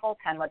awful,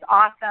 10 was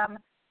awesome.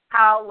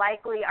 How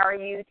likely are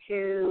you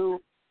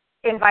to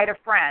invite a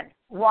friend?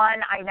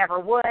 1, I never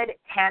would.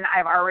 10,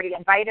 I've already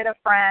invited a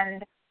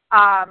friend.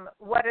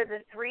 What are the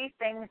 3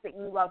 things that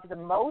you love the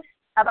most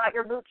about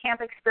your boot camp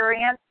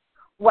experience?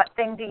 What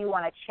thing do you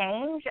want to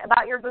change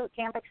about your boot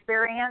camp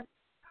experience?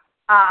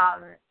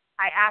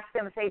 I ask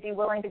them if they'd be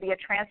willing to be a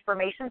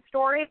transformation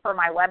story for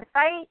my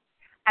website.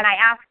 And I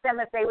ask them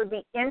if they would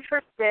be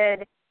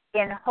interested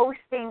in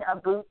hosting a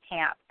boot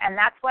camp. And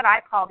that's what I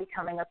call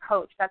becoming a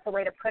coach. That's a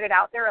way to put it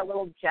out there a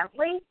little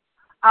gently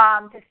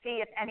to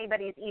see if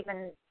anybody's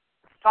even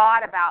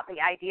thought about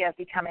the idea of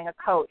becoming a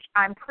coach.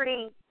 I'm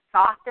pretty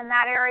soft in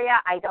that area.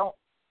 I don't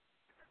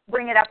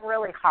bring it up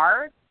really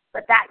hard,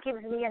 but that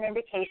gives me an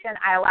indication.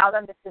 I allow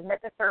them to submit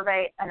the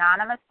survey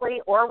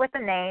anonymously or with a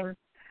name.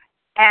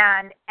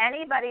 And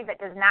anybody that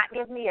does not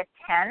give me a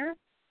 10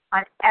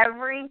 on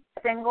every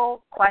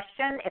single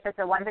question, if it's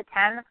a 1 to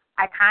 10,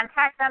 I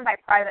contact them by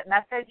private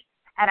message,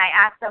 and I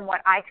ask them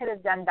what I could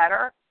have done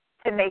better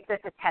to make this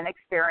a 10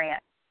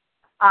 experience.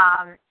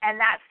 And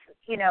that's,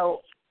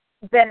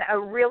 been a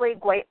really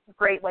great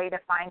way to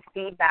find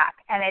feedback.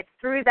 And it's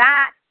through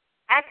that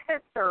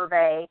exit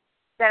survey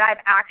that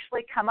I've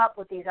actually come up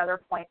with these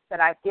other points that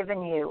I've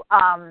given you.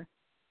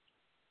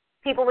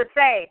 People would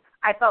say,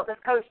 I felt this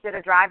coach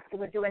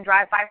was doing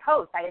drive-by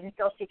posts. I didn't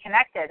feel she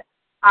connected.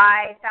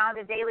 I found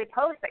a daily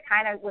post that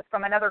kind of was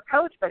from another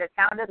coach, but it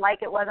sounded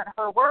like it wasn't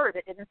her words.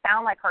 It didn't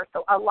sound like her.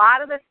 So a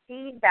lot of the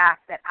feedback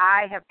that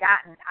I have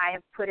gotten, I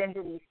have put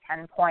into these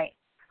 10 points.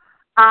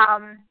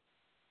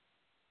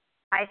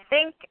 I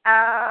think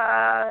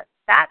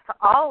that's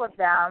all of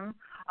them.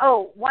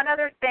 Oh, one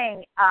other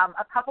thing,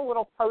 a couple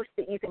little posts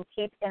that you can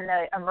keep in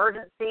the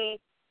emergency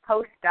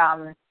post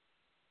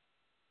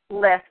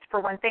list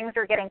for when things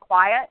are getting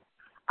quiet.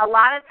 A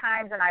lot of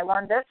times, and I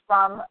learned this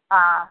from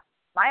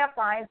my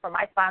upline, from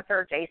my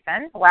sponsor,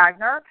 Jason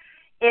Wagner,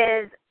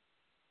 is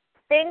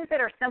things that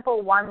are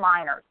simple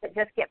one-liners that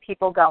just get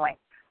people going.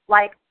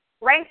 Like,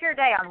 rank your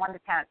day on 1 to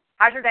 10.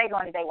 How's your day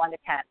going today, 1 to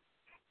 10?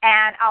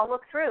 And I'll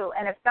look through,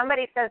 and if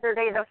somebody says their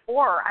day's a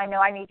 4, I know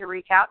I need to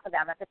reach out to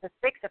them. If it's a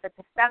 6, if it's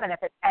a 7, if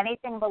it's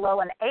anything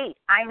below an 8,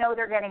 I know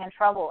they're getting in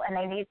trouble and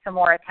they need some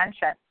more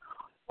attention.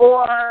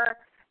 Or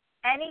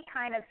any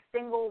kind of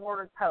single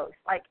word post,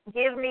 like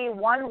give me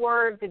 1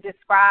 word to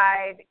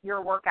describe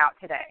your workout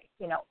today.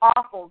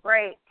 Awful,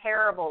 great,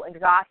 terrible,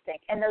 exhausting.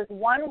 And those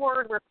 1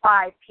 word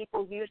replies,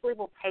 people usually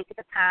will take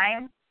the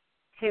time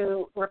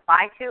to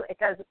reply to. It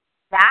does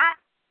that.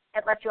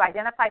 It lets you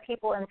identify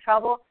people in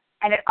trouble.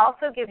 And it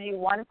also gives you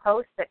 1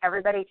 post that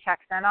everybody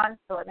checks in on,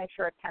 so it makes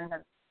your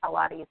attendance a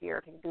lot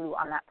easier to do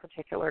on that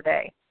particular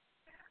day.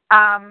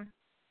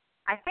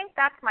 I think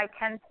that's my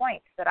 10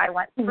 points that I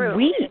went through.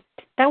 Sweet.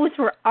 Those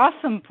were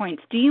awesome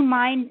points. Do you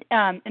mind,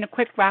 in a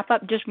quick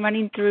wrap-up, just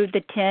running through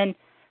the 10,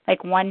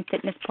 like 1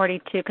 fitness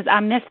party, 2? Because I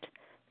missed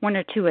 1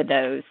 or 2 of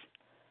those.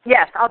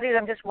 Yes, I'll do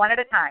them just one at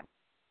a time.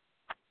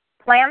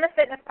 Plan the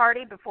fitness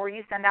party before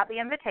you send out the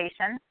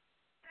invitation.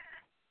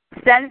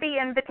 Send the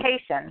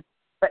invitation,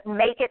 but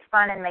make it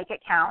fun and make it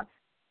count.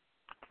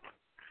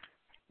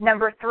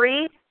 Number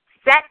 3,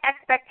 set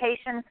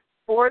expectations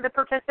for the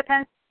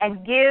participants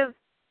and give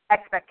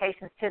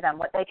expectations to them,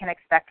 what they can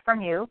expect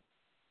from you.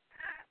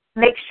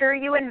 Make sure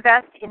you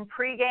invest in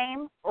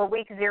pregame or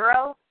week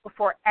 0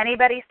 before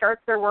anybody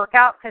starts their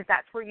workout, because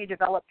that's where you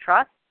develop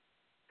trust.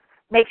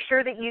 Make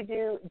sure that you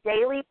do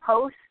daily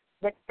posts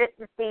that fit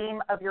the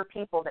theme of your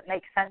people, that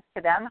make sense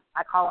to them.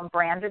 I call them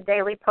branded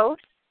daily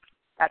posts.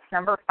 That's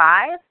number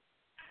 5.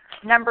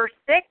 Number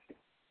 6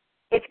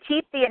 is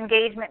keep the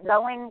engagement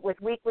going with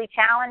weekly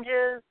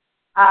challenges,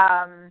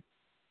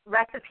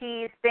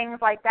 recipes, things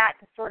like that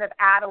to sort of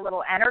add a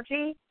little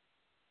energy.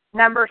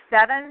 Number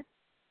 7,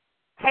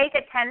 take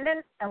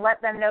attendance and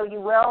let them know you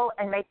will,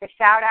 and make the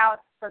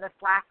shout-outs for the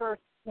slackers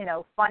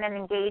fun and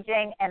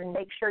engaging, and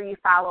make sure you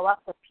follow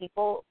up with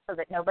people so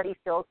that nobody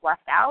feels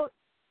left out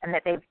and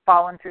that they've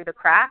fallen through the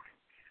cracks.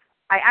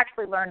 I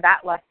actually learned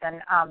that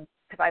lesson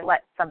because I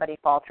let somebody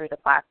fall through the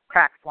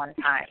cracks one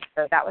time.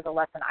 So that was a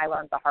lesson I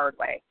learned the hard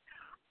way.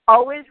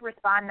 Always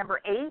respond.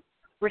 Number 8,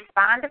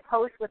 respond to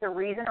posts with a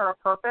reason or a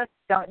purpose.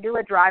 Don't do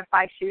a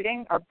drive-by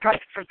shooting or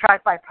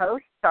drive-by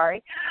post,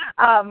 sorry.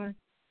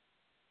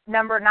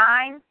 Number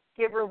 9,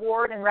 give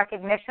reward and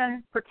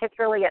recognition,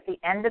 particularly at the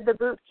end of the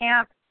boot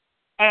camp.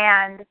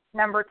 And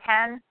number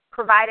 10,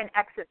 provide an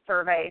exit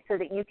survey so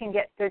that you can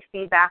get good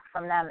feedback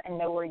from them and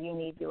know where you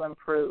need to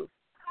improve.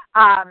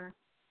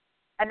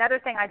 Another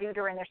thing I do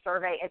during their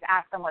survey is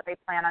ask them what they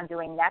plan on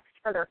doing next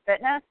for their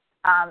fitness,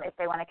 if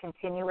they want to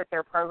continue with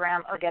their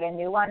program or get a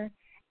new one.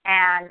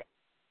 And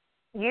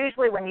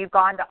usually when you've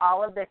gone to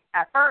all of this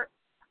effort,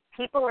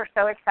 people are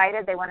so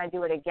excited they want to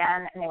do it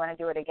again, and they want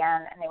to do it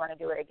again, and they want to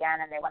do it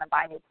again, and they want to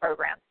buy new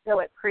programs. So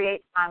it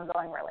creates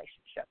ongoing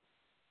relationships.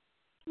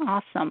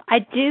 Awesome. I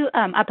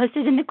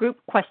posted in the group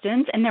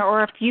questions, and there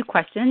are a few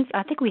questions.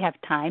 I think we have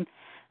time.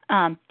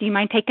 Do you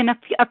mind taking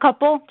a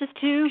couple, just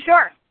two?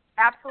 Sure.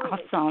 Absolutely.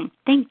 Awesome.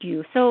 Thank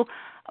you. So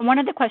one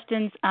of the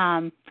questions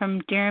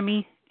from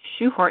Jeremy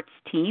Schuhart's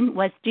team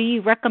was, do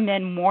you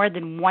recommend more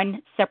than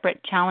one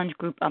separate challenge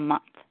group a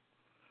month?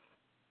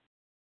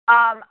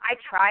 I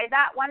tried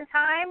that one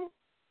time.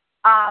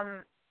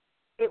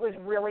 It was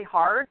really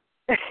hard.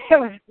 It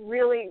was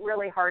really,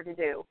 really hard to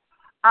do.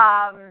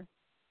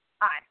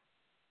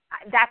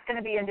 That's going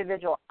to be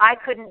individual. I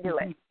couldn't do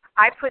it.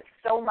 I put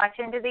so much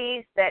into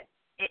these that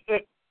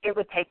it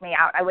would take me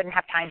out. I wouldn't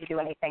have time to do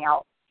anything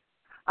else.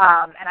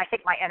 And I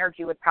think my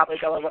energy would probably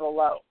go a little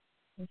low.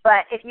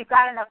 But if you've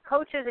got enough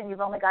coaches and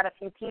you've only got a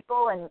few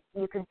people and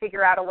you can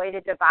figure out a way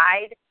to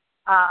divide,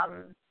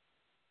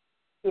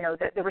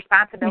 the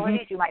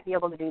responsibilities, you might be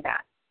able to do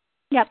that.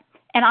 Yep.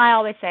 And I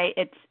always say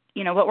it's,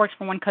 what works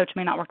for one coach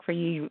may not work for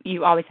you.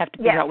 You always have to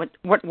figure out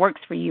what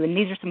works for you. And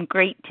these are some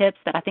great tips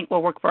that I think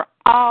will work for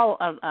all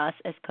of us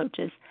as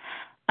coaches.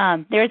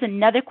 There's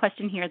another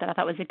question here that I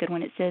thought was a good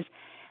one. It says,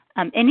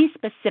 any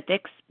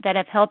specifics that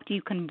have helped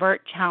you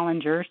convert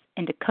challengers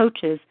into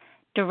coaches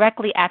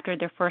directly after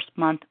their first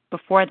month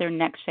before their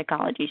next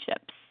Shakeology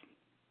ships?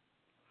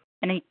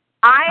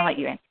 I'll let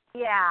you answer.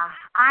 Yeah,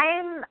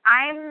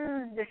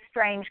 I'm the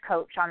strange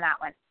coach on that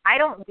one. I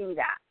don't do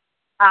that.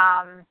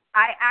 I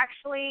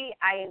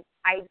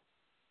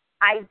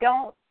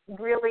don't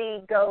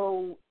really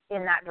go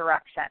in that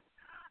direction.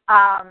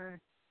 And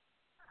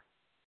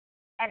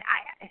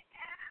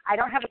I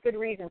don't have a good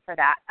reason for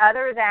that,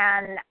 other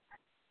than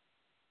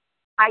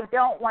I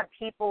don't want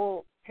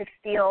people to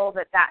feel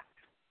that that's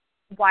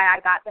why I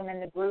got them in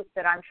the group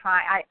that I'm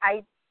trying.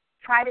 I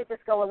try to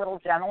just go a little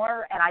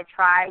gentler, and I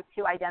try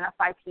to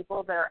identify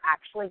people that are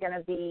actually going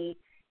to be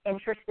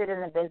interested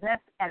in the business,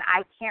 and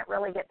I can't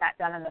really get that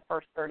done in the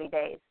first 30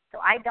 days. So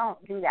I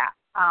don't do that.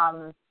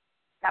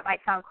 That might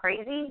sound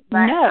crazy,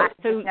 but I've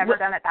never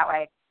done it that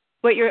way.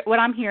 What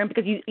I'm hearing,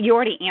 because you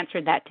already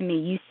answered that to me.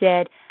 You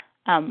said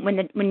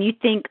when you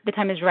think the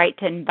time is right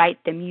to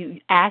invite them, you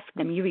ask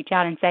them, you reach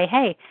out and say,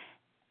 hey,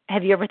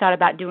 have you ever thought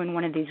about doing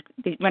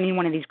running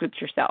one of these groups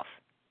yourself?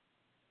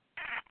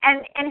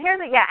 And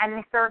here's and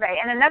the survey.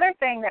 And another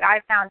thing that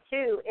I found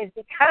too is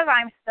because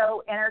I'm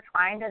so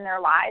intertwined in their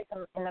lives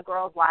and in the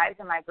girls' lives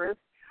in my groups,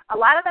 a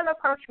lot of them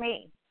approach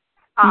me,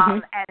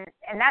 and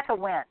that's a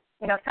win.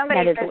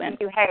 Somebody says to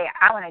you, "Hey,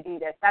 I want to do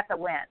this." That's a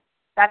win.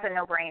 That's a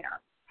no-brainer.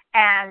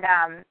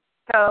 And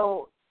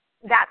so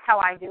that's how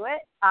I do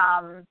it.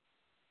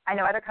 I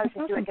know other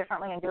coaches do it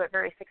differently and do it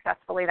very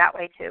successfully that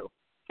way too.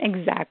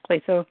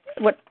 Exactly. So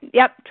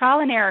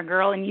trial and error,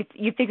 girl, and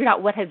you figured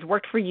out what has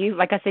worked for you.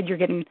 Like I said, you're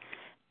getting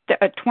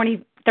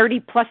 20, 30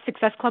 plus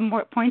Success Club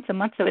points a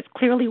month, so it's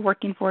clearly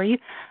working for you.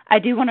 I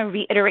do want to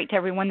reiterate to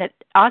everyone that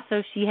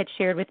also she had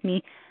shared with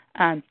me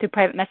through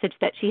private message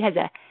that she has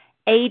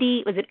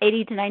 80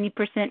 to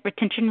 90%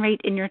 retention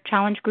rate in your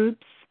challenge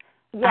groups.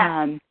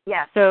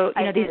 Yes. So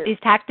these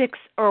tactics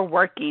are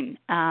working,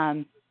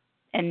 and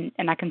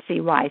I can see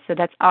why. So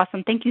that's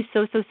awesome. Thank you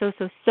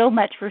so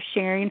much for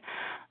sharing.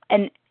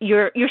 And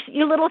your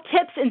little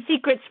tips and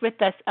secrets with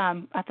us.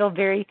 I feel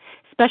very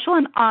special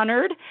and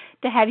honored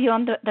to have you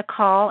on the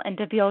call and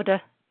to be able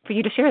for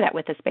you to share that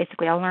with us.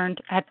 Basically, I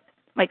have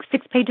like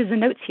 6 pages of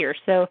notes here.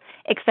 So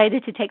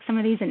excited to take some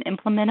of these and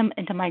implement them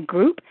into my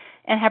group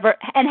and have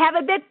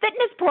a big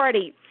fitness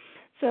party.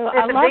 So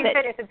I love it.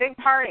 It's a big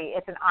party.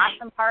 It's an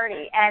awesome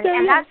party, and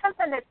that's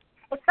something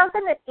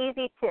that's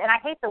easy to. And I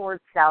hate the word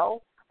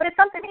sell. But it's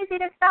something easy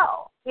to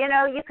sell. It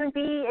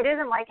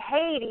isn't like,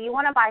 hey, do you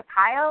want to buy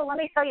Cryo? Let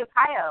me sell you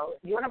Cryo.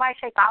 Do you want to buy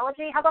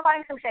Shakeology? How about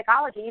buying some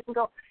Shakeology? You can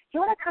go, do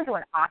you want to come to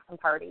an awesome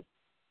party?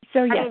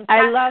 So, yes,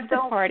 I love the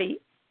party.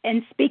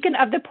 And speaking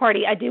of the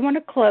party, I do want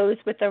to close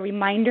with a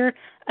reminder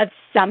of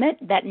Summit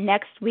that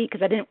next week,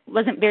 because I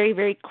wasn't very,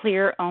 very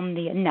clear on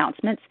the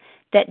announcements,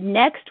 that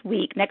next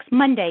week, next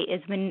Monday,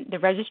 is when the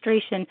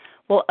registration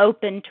will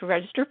open to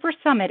register for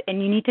Summit,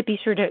 and you need to be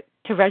sure to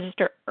to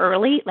register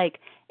early, like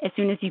as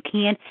soon as you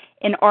can,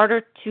 in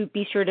order to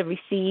be sure to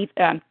receive,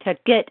 to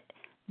get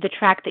the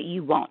track that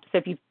you want. So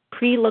if you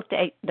pre-looked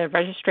at the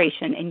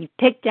registration and you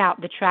picked out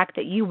the track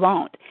that you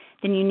want,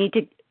 then you need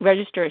to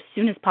register as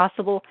soon as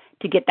possible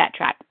to get that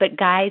track. But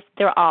guys,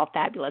 they're all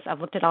fabulous.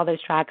 I've looked at all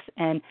those tracks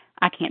and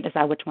I can't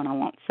decide which one I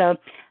want. So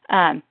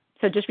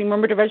so just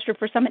remember to register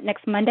for Summit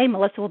next Monday.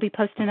 Melissa will be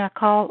posting a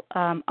call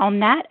on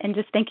that. And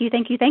just thank you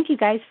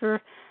guys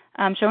for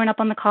showing up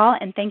on the call,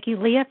 and thank you,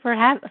 Leah,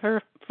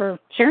 for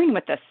sharing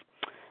with us.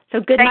 So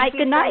good night.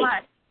 Thank you so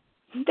much.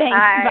 Thanks.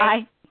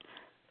 Bye.